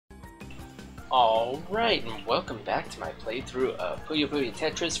Alright, and welcome back to my playthrough of Puyo Puyo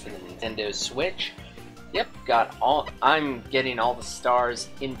Tetris for the Nintendo Switch. Yep, I'm getting all the stars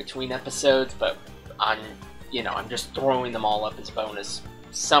in between episodes, but I'm just throwing them all up as bonus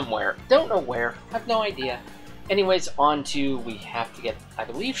somewhere. Don't know where, have no idea. Anyways, on to, we have to get, I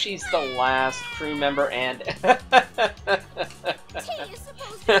believe she's the last crew member, and... Hey, you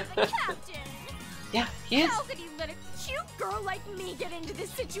supposed to be the captain? Yeah, he is. How could he let a cute girl like me get into this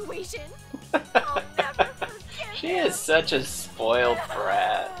situation? I'll never forgive She him. is such a spoiled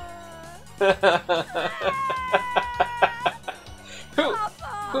brat.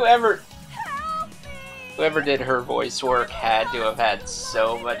 Whoever did her voice work had to have had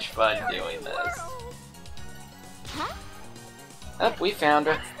so much fun doing this. Huh? Oh, we found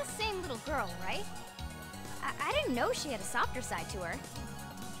her. That's the same little girl, right? I didn't know she had a softer side to her.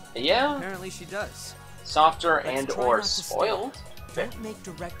 Yeah, Apparently she does. softer Let's and try or not to spoiled. Don't make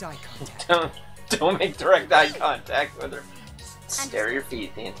direct eye contact. Don't make direct eye contact with her. Stare at your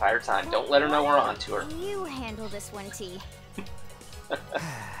feet the entire time. Don't let her know we're on to her. You handle this one, T.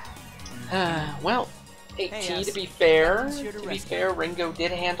 Well, hey, Hey, T, S. to be fair, Captain's here to rescue. Ringo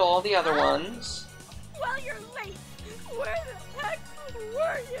did handle all the other ones. Well, you're late. Where the heck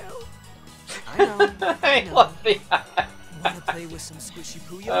were you? I know. I love the eye. Want to play with some squishy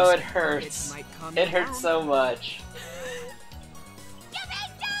puyos? Oh, it hurts. might calm It you hurts down. so much. You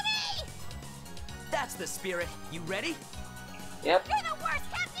made Daddy! That's the spirit. You ready? Yep, You're the worst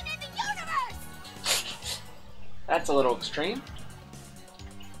captain in the universe! that's a little extreme.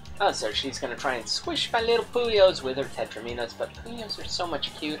 Oh, so she's gonna try and squish my little Puyos with her Tetraminos, but Puyos are so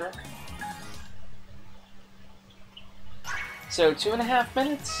much cuter. So 2.5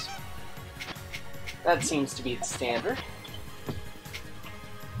 minutes? That seems to be the standard.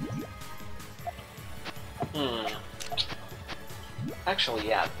 Actually,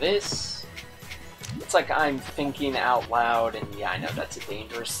 yeah, this... It's like I'm thinking out loud, and yeah, I know that's a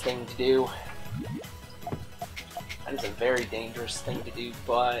dangerous thing to do. That is a very dangerous thing to do,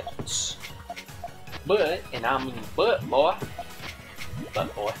 but, and I mean but, boy,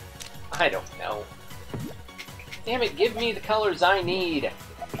 I don't know. Damn it, give me the colors I need.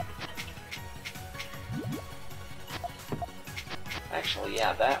 Actually,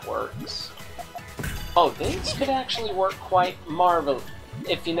 yeah, that works. Oh, this could actually work quite marvelous.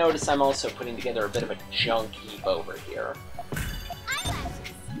 If you notice, I'm also putting together a bit of a junk heap over here.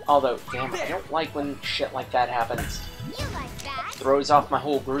 Although, damn it, I don't like when shit like that happens. You like that? Throws off my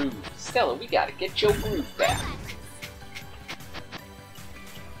whole groove. Stella, we gotta get your groove back.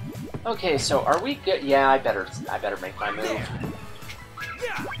 Okay, so are we good? Yeah, I better make my move.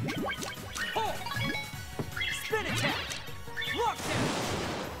 Yeah. Hold. Spin attack.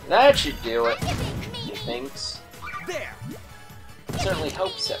 Lockdown. That should do it, he thinks. There. Certainly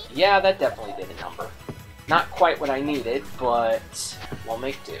hope so. Yeah, that definitely did a number. Not quite what I needed, but we'll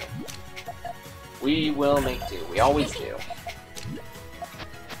make do. We will make do. We always do.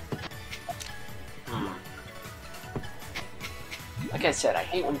 Like I said, I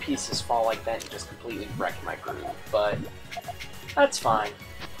hate when pieces fall like that and just completely wreck my groove, but that's fine.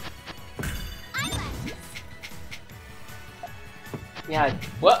 Yeah,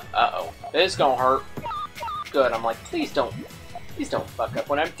 what? Uh-oh. This is gonna hurt. Good, I'm like, please don't fuck up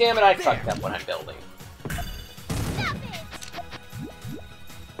when I'm, damn it, I fucked up when I'm building.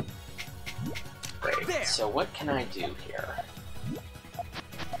 Great, so what can I do here?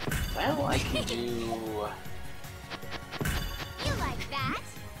 Well, I can do... You like that?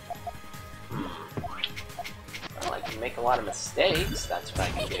 Well, I can make a lot of mistakes, that's what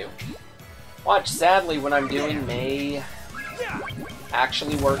I can do. Watch, sadly, what I'm doing may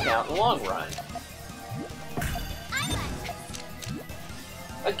actually work out in the long run.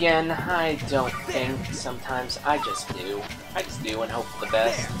 Again, I don't think sometimes, I just do. I just do and hope for the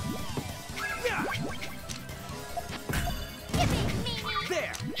best.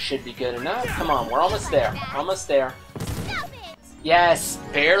 There. Should be good enough. Come on, we're almost there. Almost there. Yes,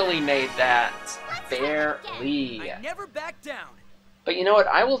 barely made that. Barely. I never back down. But you know what?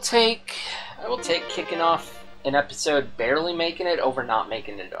 I will take kicking off an episode barely making it over not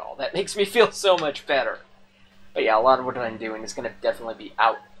making it at all. That makes me feel so much better. But yeah, a lot of what I'm doing is going to definitely be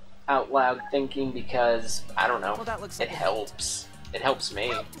out loud thinking because, I don't know, Well, that looks it like helps. It helps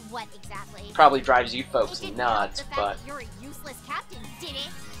me. What exactly? Probably drives you folks It didn't nuts, help the but... fact that you're a useless captain, did it?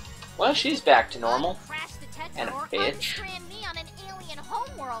 Well, she's back to normal. Crash the Tetra And a or bitch. unstrand me on an alien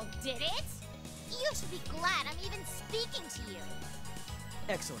homeworld, did it? You should be glad I'm even speaking to you.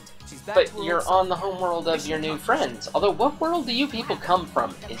 Excellent. She's back But to her you're old on the self. homeworld of your new friends. Although, what world do you people come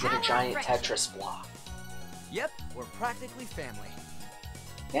from? Is it a giant Tetris block? Yep, we're practically family.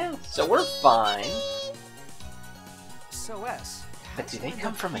 Yeah, so we're fine. So S. But do they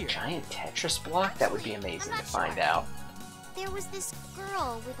come from a giant Tetris block? That would be amazing to find out. There was this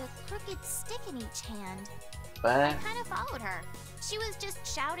girl with a crooked stick in each hand. But I kind of followed her. She was just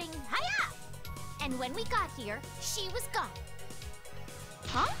shouting, "Hiya!" And when we got here, she was gone.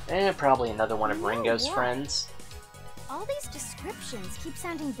 Huh? probably another one of Ringo's what? friends. All these descriptions keep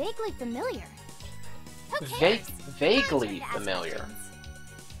sounding vaguely familiar. Who Va cares? vaguely Time to ask familiar. questions.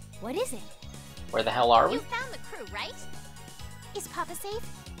 What is it? Where the hell are we? You found the crew, right? Is Papa safe?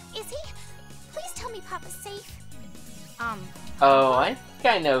 Is he? Please tell me Papa's safe. Oh, I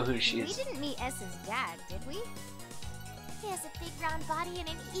think I know who she We is. didn't meet S's dad, did we? He has a big round body and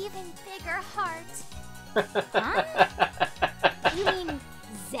an even bigger heart. Huh? You mean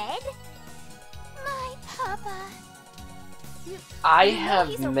Zed? My Papa. I You know have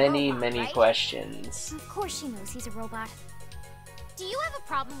he's a many, robot, many right? questions. Of course she knows he's a robot. Do you have a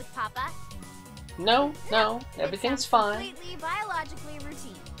problem with Papa? No, everything's It sounds fine. completely biologically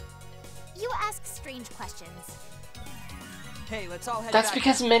routine. You ask strange questions. Hey, let's all head That's back.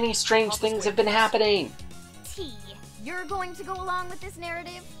 because many strange things have been happening. T, you're going to go along with this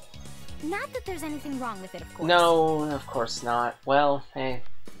narrative? Not that there's anything wrong with it, of course. No, of course not. Well, hey,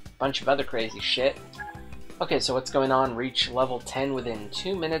 bunch of other crazy shit. Okay, so what's going on? Reach level 10 within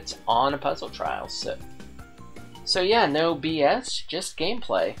 2 minutes on a puzzle trial. So yeah, no BS, just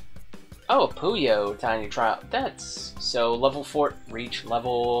gameplay. Oh, a Puyo tiny trial. That's so level 4. Reach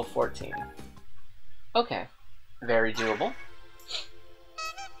level 14. Okay, very doable.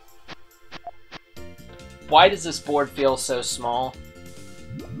 Why does this board feel so small?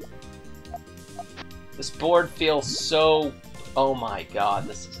 This board feels so... Oh my god,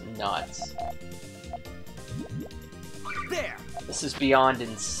 this is nuts. There. This is beyond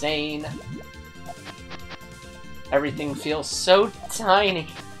insane. Everything feels so tiny.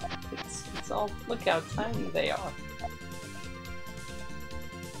 It's all... Look how tiny they are.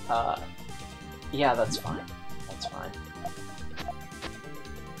 Yeah, that's fine. That's fine.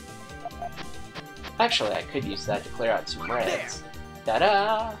 Actually, I could use that to clear out some reds.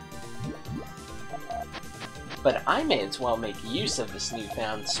 Ta-da! But I may as well make use of this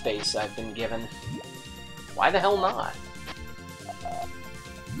newfound space I've been given. Why the hell not?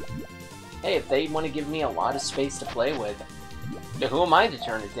 Hey, if they want to give me a lot of space to play with, who am I to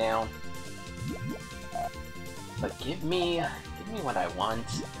turn it down? But give me what I want.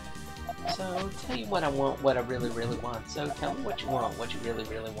 So, tell you what I want, what I really, really want. So, tell me what you want, what you really,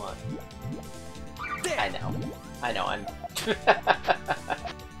 really want. I know, I'm...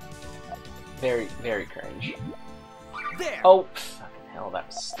 very, very cringe. There. Oh, fucking hell, that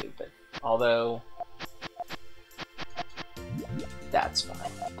was stupid. Although... That's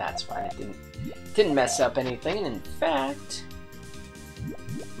fine, that's fine. It didn't mess up anything, and in fact...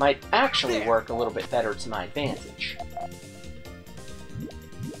 might actually work a little bit better to my advantage.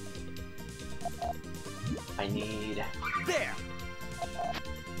 I need... There.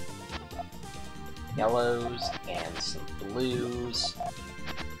 yellows and some blues.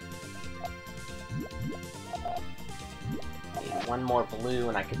 Need one more blue,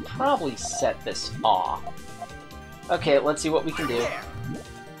 and I could probably set this off. Okay, let's see what we can do. There.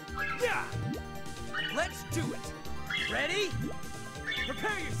 Yeah. Let's do it. Ready?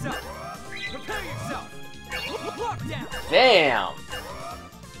 Prepare yourself. Prepare yourself. Lock down. Damn!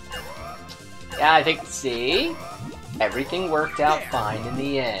 Yeah, I think, see? Everything worked out fine in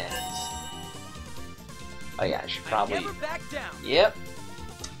the end. Oh yeah, I should probably... Never back down. Yep.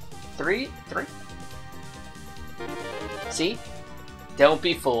 Three. See? Don't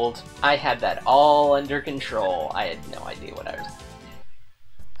be fooled. I had that all under control. I had no idea what I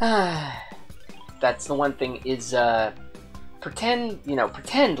was... That's the one thing is,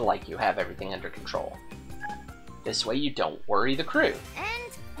 pretend like you have everything under control. This way you don't worry the crew.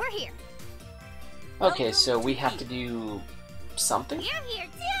 And we're here. Okay, so we have to do something? We're here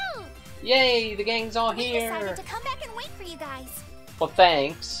too! Yay, the gang's all We here! decided to come back and wait for you guys. Well,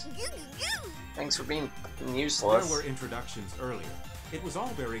 thanks. Goo, goo, goo. Thanks for being There useless. were introductions earlier. It was all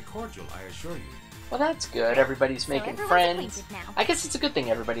very cordial, I assure you. Well, that's good. Everybody's So making everyone's friends. acquainted now. I guess it's a good thing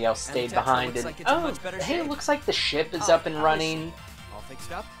everybody else And stayed Tetra behind. looks And like it's in oh, much better hey, it shape. looks like the ship is Oh, up and how is running. she? All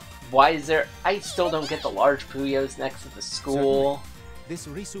fixed up? Why is there? I still don't get the large Puyos next to the school. This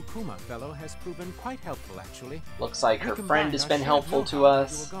Risukuma fellow has proven quite helpful, actually. Looks like We her combined friend has our been shared helpful to know-how while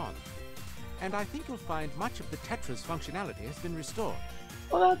us. you were gone. And I think you'll find much of the Tetris functionality has been restored.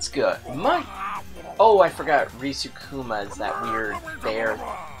 Well, that's good. Oh, I forgot. Risukuma is that weird bear.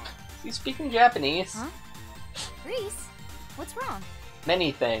 He's speaking Japanese. Huh? Reese, what's wrong?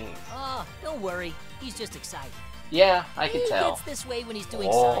 Many things. Oh, don't worry. He's just excited. Yeah, I could He tell. gets this way when he's doing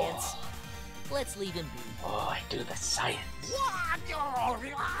Oh. science. Let's leave him be. Oh, I do the science.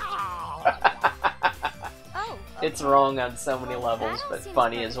 Oh, It's wrong on so many levels, That all but seems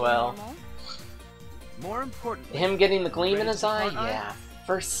funny as perfectly well. normal. More importantly, Him getting the gleam in ready his to eye? depart, Art? Yeah.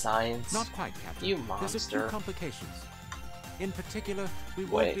 For science. Not quite, Captain. You There's a few monster. complications. In particular, we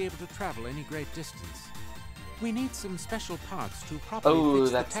Wait. won't be able to travel any great distance. We need some special parts to properly Oh,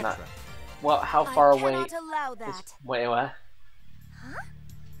 fix that's the Tetra. not. Well, how far I away? cannot allow Is, that. wait, what?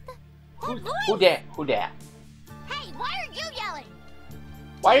 That Who voice! dat? Who dat? Hey, why are you yelling?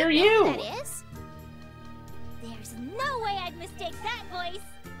 Why are Do you know who you? that is? There's no way I'd mistake that voice.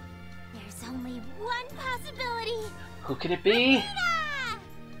 There's only one possibility. Who could it be? Ah!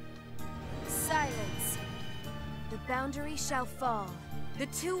 Silence. The boundary shall fall. The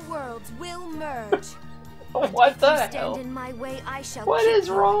two worlds will merge. What the Stand hell? in my way, I shall What kick is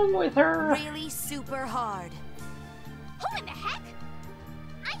you wrong with her? really super hard. Who in the heck?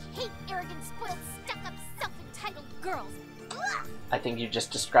 I hate arrogant, spoiled, stuck-up, self-entitled girls. Ugh! I think you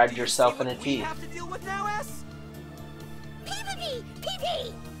just described do you yourself see in a what we T. have to deal with now, S? Pee-pee-pee!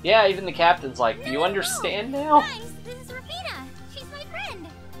 Pee-pee! Yeah, even the captain's like, do you understand now? Guys, this is Rafina. She's my friend.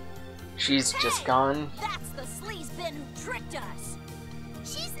 She's just gone. That's the sleaze bin who tricked us.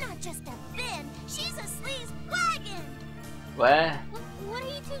 She's not just a bin, she's a sleaze wagon. What? What are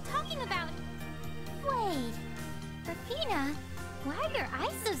you two talking about? Wait, Rafina, why are your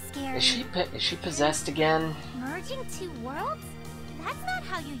eyes so scary? Is she possessed again? Merging two worlds? That's not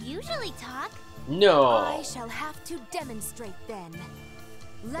how you usually talk. No. I shall have to demonstrate then.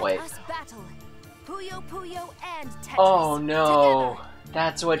 Let Wait. us battle. Puyo Puyo and Tetris. Oh no. Together.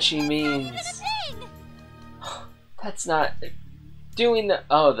 That's what she means. Even a thing. That's not doing the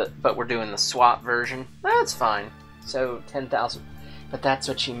but we're doing the swap version. That's fine. So 10,000. But that's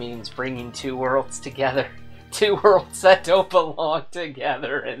what she means, bringing two worlds together. Two worlds that don't belong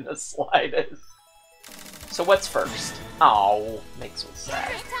together in the slightest. So what's first? Oh, makes me sad.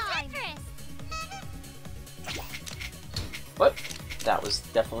 Tetris. Whoop. That was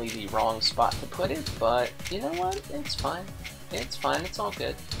definitely the wrong spot to put it, but you know what? It's fine. It's fine. It's all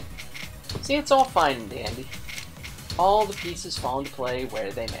good. See, it's all fine and dandy. All the pieces fall into play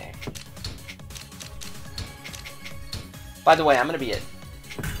where they may. By the way, I'm gonna be at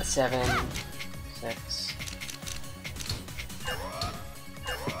a 7, 6.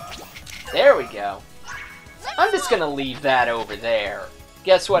 There we go. I'm just gonna leave that over there.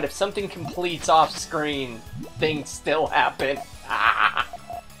 Guess what? If something completes off screen, things still happen.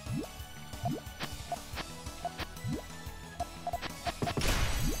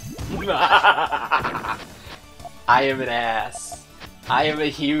 I am an ass. I am a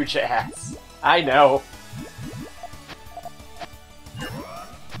huge ass. I know.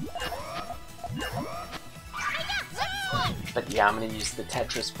 But yeah, I'm gonna use the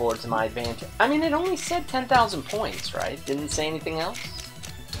Tetris board to my advantage. I mean, it only said 10,000 points, right? Didn't say anything else.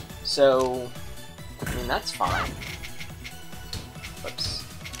 So, I mean, that's fine. Whoops.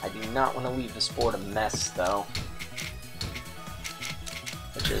 I do not want to leave this board a mess, though.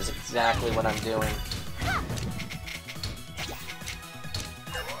 Which is exactly what I'm doing.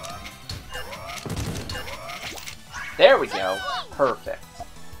 There we go. Perfect.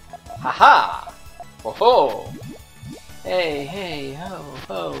 Haha! Whoa! Hey, hey, ho,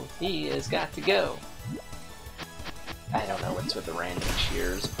 ho, he has got to go. I don't know what's with the random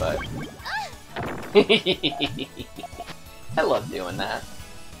cheers, but... I love doing that.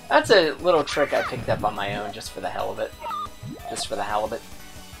 That's a little trick I picked up on my own just for the hell of it. Just for the halibut.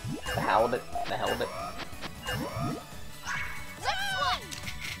 The halibut. The halibut.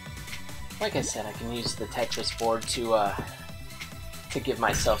 Like I said, I can use the Tetris board to give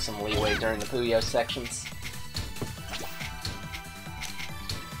myself some leeway during the Puyo sections.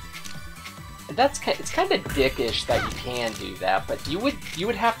 It's kind of dickish that you can do that, but you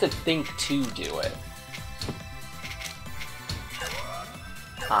would have to think to do it.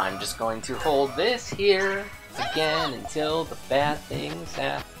 I'm just going to hold this here again until the bad things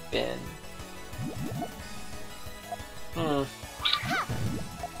happen.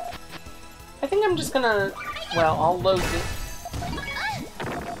 I think I'm just gonna... Well, I'll load it.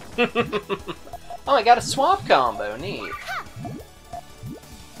 Oh, I got a swap combo. Neat.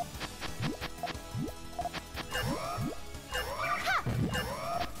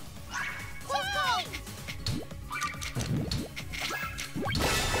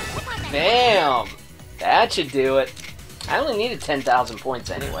 Bam! That should do it. I only needed 10,000 points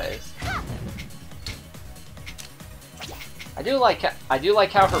anyways. I do like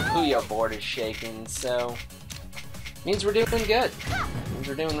how her Puyo board is shaking, so means we're doing good. Means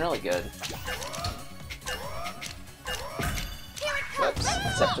we're doing really good.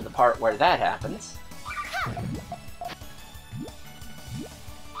 Except for the part where that happens.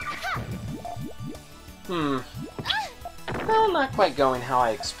 Well, not quite going how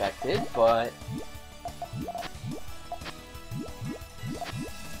I expected, but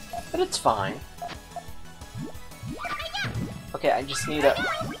it's fine. Okay, I just need a...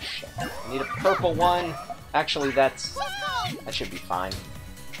 Shit. I need a purple one. Actually, that should be fine.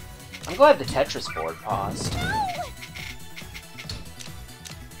 I'm glad the Tetris board paused.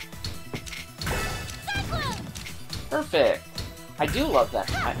 Perfect. I do love that.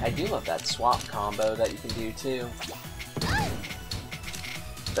 I do love that swap combo that you can do too.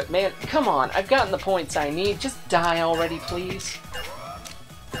 But man, come on! I've gotten the points I need. Just die already, please.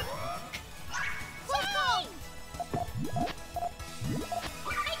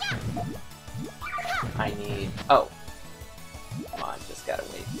 I need... Oh. Come on, just gotta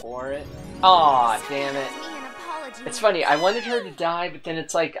wait for it. Aw, damn it. It's funny, I wanted her to die, but then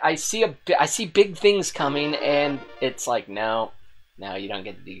it's like, I see big things coming, and it's like, no, you don't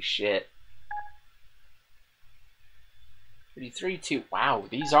get to do shit. 33, 2, wow,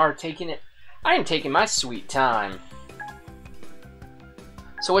 these are taking it. I am taking my sweet time.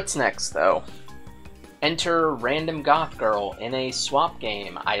 So what's next, though? Enter random goth girl in a swap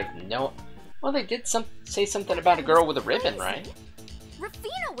game. I have no... Well, they did say something about a girl with a ribbon, right?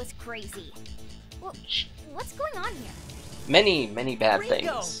 Rufino was crazy. Well, what's going on here? Many bad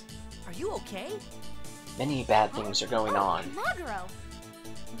things. Are you okay? Many bad things are going on. Maguro.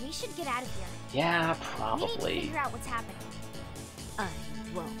 We should get out of here. Yeah, We need probably. to figure out what's happening. I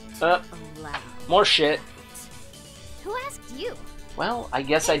won't allow. More shit. Who asked you? Well, I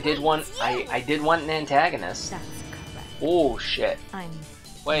guess I did want. I did want an antagonist. That's correct. Oh shit. I'm...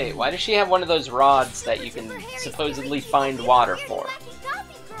 Wait, why does she have one of those rods that you can supposedly find water for?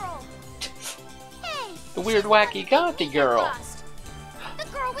 Hey, The weird, wacky, gothy girl. the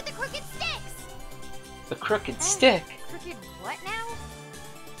girl with the crooked sticks. The crooked stick. Crooked what now?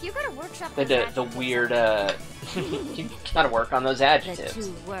 You gotta workshop The those weird. You gotta work on those The adjectives.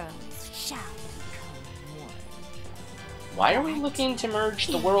 two worlds shall become one. Why are we looking to merge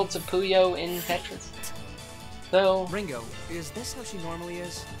the worlds of Puyo in Tetris? Though, Ringo, is this how she normally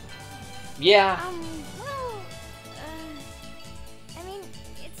is? yeah. Well, I mean,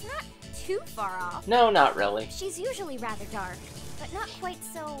 it's not too far off. No, not really. She's usually rather dark, but not quite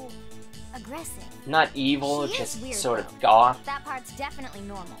so aggressive. Not evil, She is just weird, sort though. of goth. That part's definitely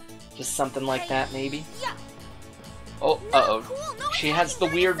normal. Just something like that, maybe. Yeah. Oh, uh-oh. Cool, no She attacking has the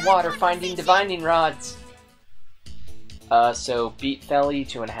right weird inside water one finding message. divining rods. So beat Felly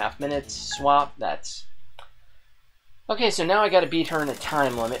 2.5 minutes. Swap, that's... Okay, so now I gotta beat her in a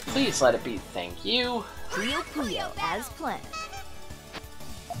time limit. Please let it be. Thank you. Puyo Puyo as planned.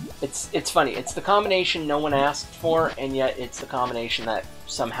 It's funny. It's the combination no one asked for, and yet it's the combination that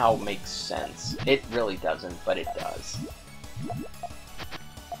somehow makes sense. It really doesn't, but it does.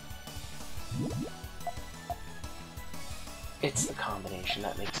 It's the combination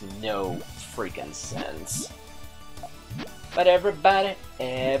that makes no freaking sense. But everybody,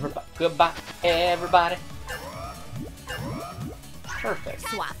 goodbye, everybody. Perfect.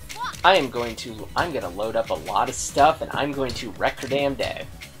 Swap. I'm gonna load up a lot of stuff, and I'm going to wreck her damn day.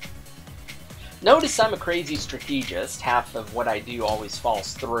 Notice I'm a crazy strategist. Half of what I do always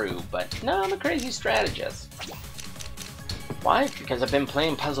falls through, but no, I'm a crazy strategist. Why? Because I've been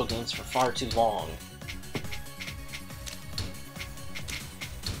playing puzzle games for far too long.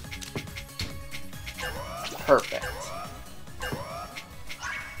 Perfect.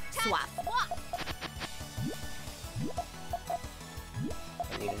 Swap.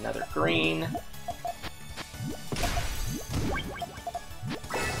 I need another green.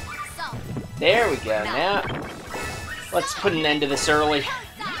 So, There we go. Now, let's put an end to this early.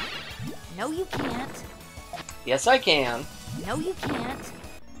 No, you can't. Yes, I can. No, you can't.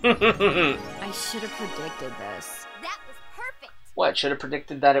 What? I should have predicted this. that was perfect. Should have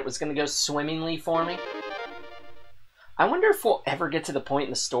predicted that it was going to go swimmingly for me? I wonder if we'll ever get to the point in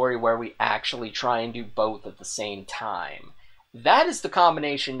the story where we actually try and do both at the same time. That is the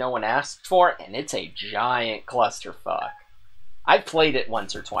combination no one asked for, and it's a giant clusterfuck. I've played it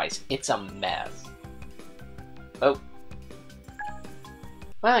once or twice. It's a mess. Oh.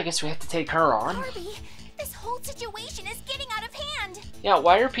 Well, I guess we have to take her on. Barbie, this whole situation is getting out of hand. Yeah,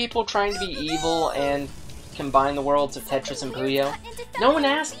 why are people trying to be evil and combine the worlds of Tetris and Puyo? No one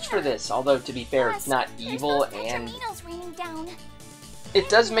asked for this, although to be fair, it's not evil, and Raining down. it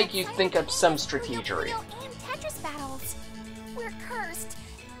does make you think of some strategery. Puyo and Tetris battles. We're cursed.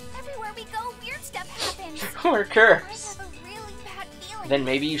 Everywhere we go, weird stuff happens. We're I cursed. have a really bad feeling. Then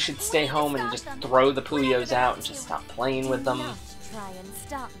maybe you should stay home and just throw the Puyos out and just stop playing with them. try and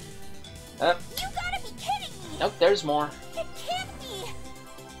stop me. You gotta be kidding me! Nope, there's more. It can't be!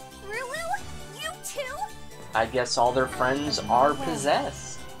 Rulu? You too? I guess all their friends are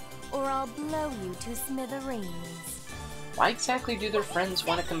possessed. Or I'll blow you to smithereens. Why exactly do their friends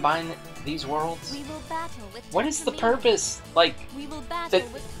want to combine these worlds? We will battle with What is the Tetramino. purpose? Like, We will battle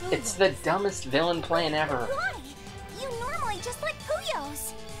with it's the dumbest villain plan ever. Why? You normally just like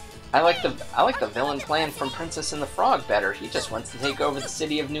Puyo's. I like the villain plan from Princess and the Frog better. He just wants to take over the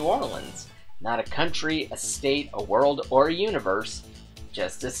city of New Orleans. Not a country, a state, a world, or a universe.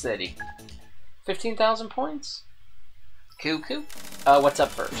 Just a city. 15,000 points? Cuckoo? What's up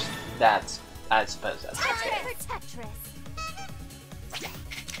first? I suppose that's okay. Tetris.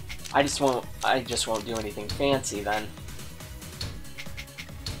 I just won't do anything fancy then.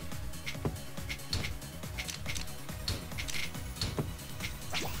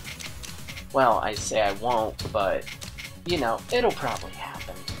 Well, I say I won't, but, you know, it'll probably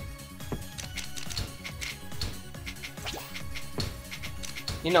happen.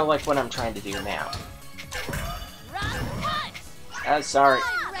 You know, like what I'm trying to do now. Sorry,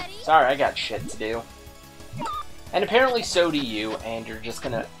 I got shit to do. And apparently so do you, and you're just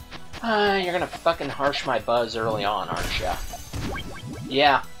gonna... you're gonna fucking harsh my buzz early on, aren't ya?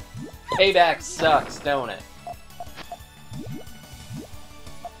 Yeah. Payback sucks, don't it?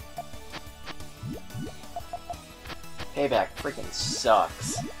 Payback freaking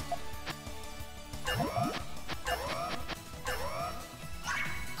sucks.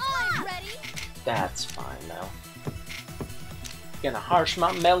 I'm ready. That's fine, though. Gonna harsh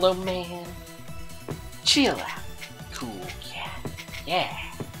my mellow man. Chill out, cool cat. Yeah.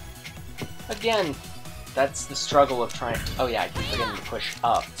 Again, that's the struggle of trying... Oh yeah, I keep forgetting to push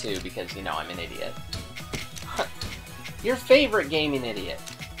up, too, because, you know, I'm an idiot. Your favorite gaming idiot.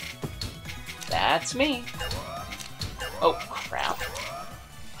 That's me. Oh, crap.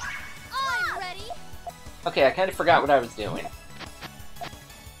 I'm ready. Okay, I kind of forgot what I was doing.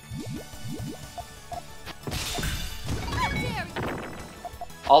 How dare you?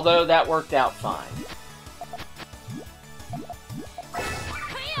 Although, that worked out fine.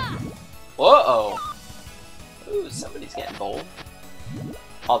 Uh-oh! Ooh, somebody's getting bold.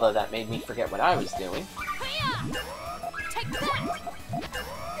 Although that made me forget what I was doing. Take that.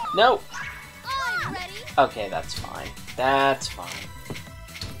 No! I'm ready. Okay, that's fine. That's fine.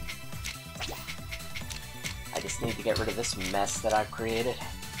 I just need to get rid of this mess that I've created.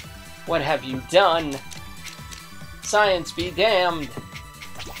 What have you done? Science be damned!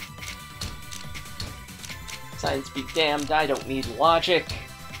 Science be damned, I don't need logic.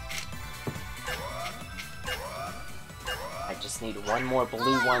 I just need one more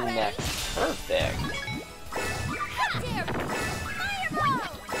blue one next. Perfect. How dare you?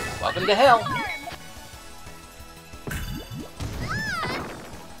 Fireball. Welcome to hell.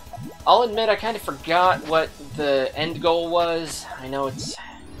 I'll admit I kind of forgot what the end goal was. I know it's...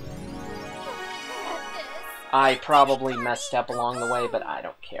 I probably messed up along the way, but I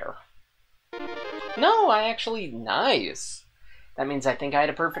don't care. No, I actually... Nice! That means I think I had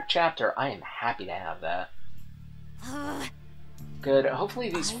a perfect chapter. I am happy to have that. Good. Hopefully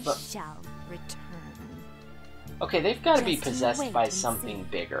these... I shall return. Okay, they've got to be Just you possessed wait by and something see.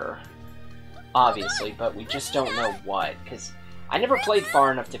 bigger. Obviously, but we just don't know what, because I never played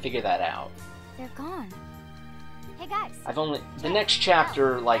far enough to figure that out. They're gone. Hey guys. I've only... The next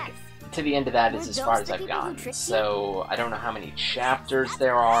chapter, like, to the end of that is as far as I've gotten. So, I don't know how many chapters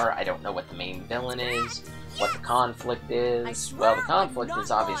there are, I don't know what the main villain is, what the conflict is. Well, the conflict is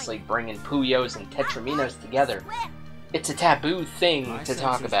obviously bringing Puyos and Tetraminos together. It's a taboo thing My to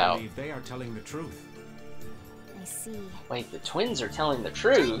talk senses about. believe they are telling the truth. I see. Wait, the twins are telling the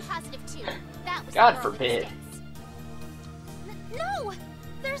truth? Positive too. That was God the world forbid. instincts. No!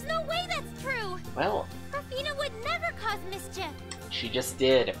 There's no way that's true! Well, Rafina would never cause mischief! she just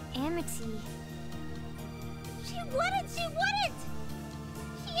did. Amity. She wouldn't! She wouldn't!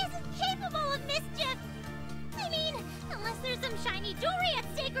 She isn't capable of mischief! I mean, unless there's some shiny jewelry at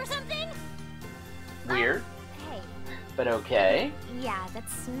stake or something! Weird, Hey. but okay. Yeah,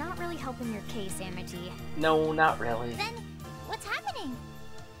 that's not really helping your case, Amity. No, not really. Then, what's happening?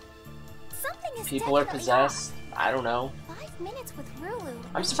 Something is People are definitely possessed. I don't know. off. 5 minutes with Rulu.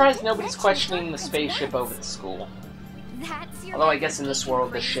 I'm surprised nobody's questioning the spaceship over the school. That's your Although I guess in this investigation,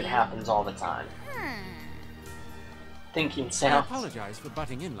 world this shit crazy. happens all the time. Thinking I sounds. apologize for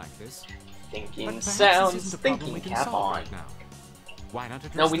butting in like this. Thinking But perhaps this sounds. isn't a problem Thinking we can cap solve on. right now. Why not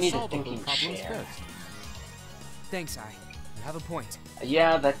address No, we the need a solvable thinking problems chair. first? Thanks, I. You have a point.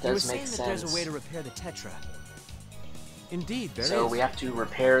 Yeah, that You were does saying make that sense. there's a way to repair the Tetra. Indeed, there is. So we have to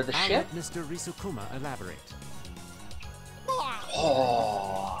repair the I'll ship? let Mr. Risukuma elaborate.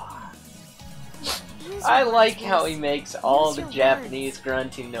 Oh. Use I your like words, how please. he makes all Use the your Japanese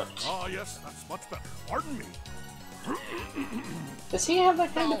grunting notes. Ah, yes, that's much better. Pardon me. Does he have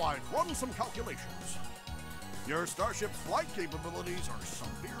that kind Now of... I've run some calculations. Your starship's flight capabilities are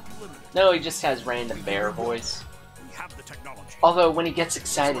severely limited. No, he just has random bear voice. We have the technology. Although when he gets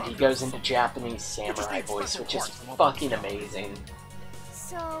excited, he goes into Japanese samurai voice, which is fucking amazing.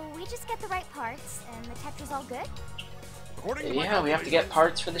 So we just get the right parts, and the Tetra's all good? According to my Yeah, we have to get calculations,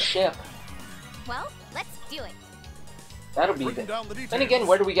 parts for the ship. Well, let's do it. That'll be written the... down the details. Then again,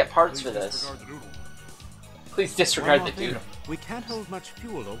 where do we get parts Please for this? disregard the doodle. Please One disregard more the thing. doodle. We can't hold much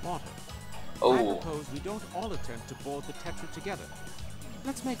fuel or water. I Oh, propose we don't all attempt to board the Tetra together.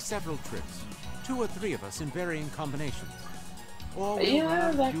 Let's make several trips. 2 or 3 of us in varying combinations. Or we'll Yeah, run out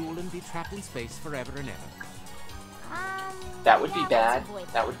of that- fuel and be trapped in space forever and ever. that would be yeah, bad. let's avoid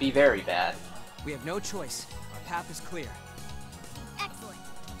That would be very bad. We have no choice. Our path is clear. Excellent.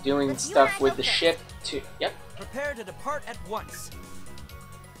 Doing Let's you stuff and I with go the first. ship to... Yep. Prepare to depart at once.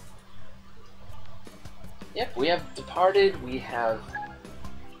 Yep, we have departed, we have...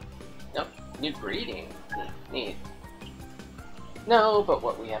 Nope, new greeting. Neat. No, but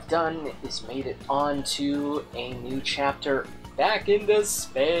what we have done is made it onto a new chapter back into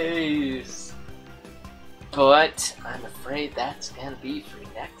space. But I'm afraid that's gonna be for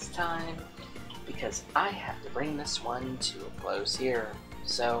next time, because I have to bring this one to a close here.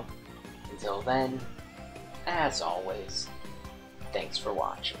 So, until then, as always, thanks for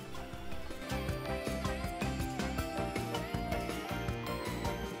watching.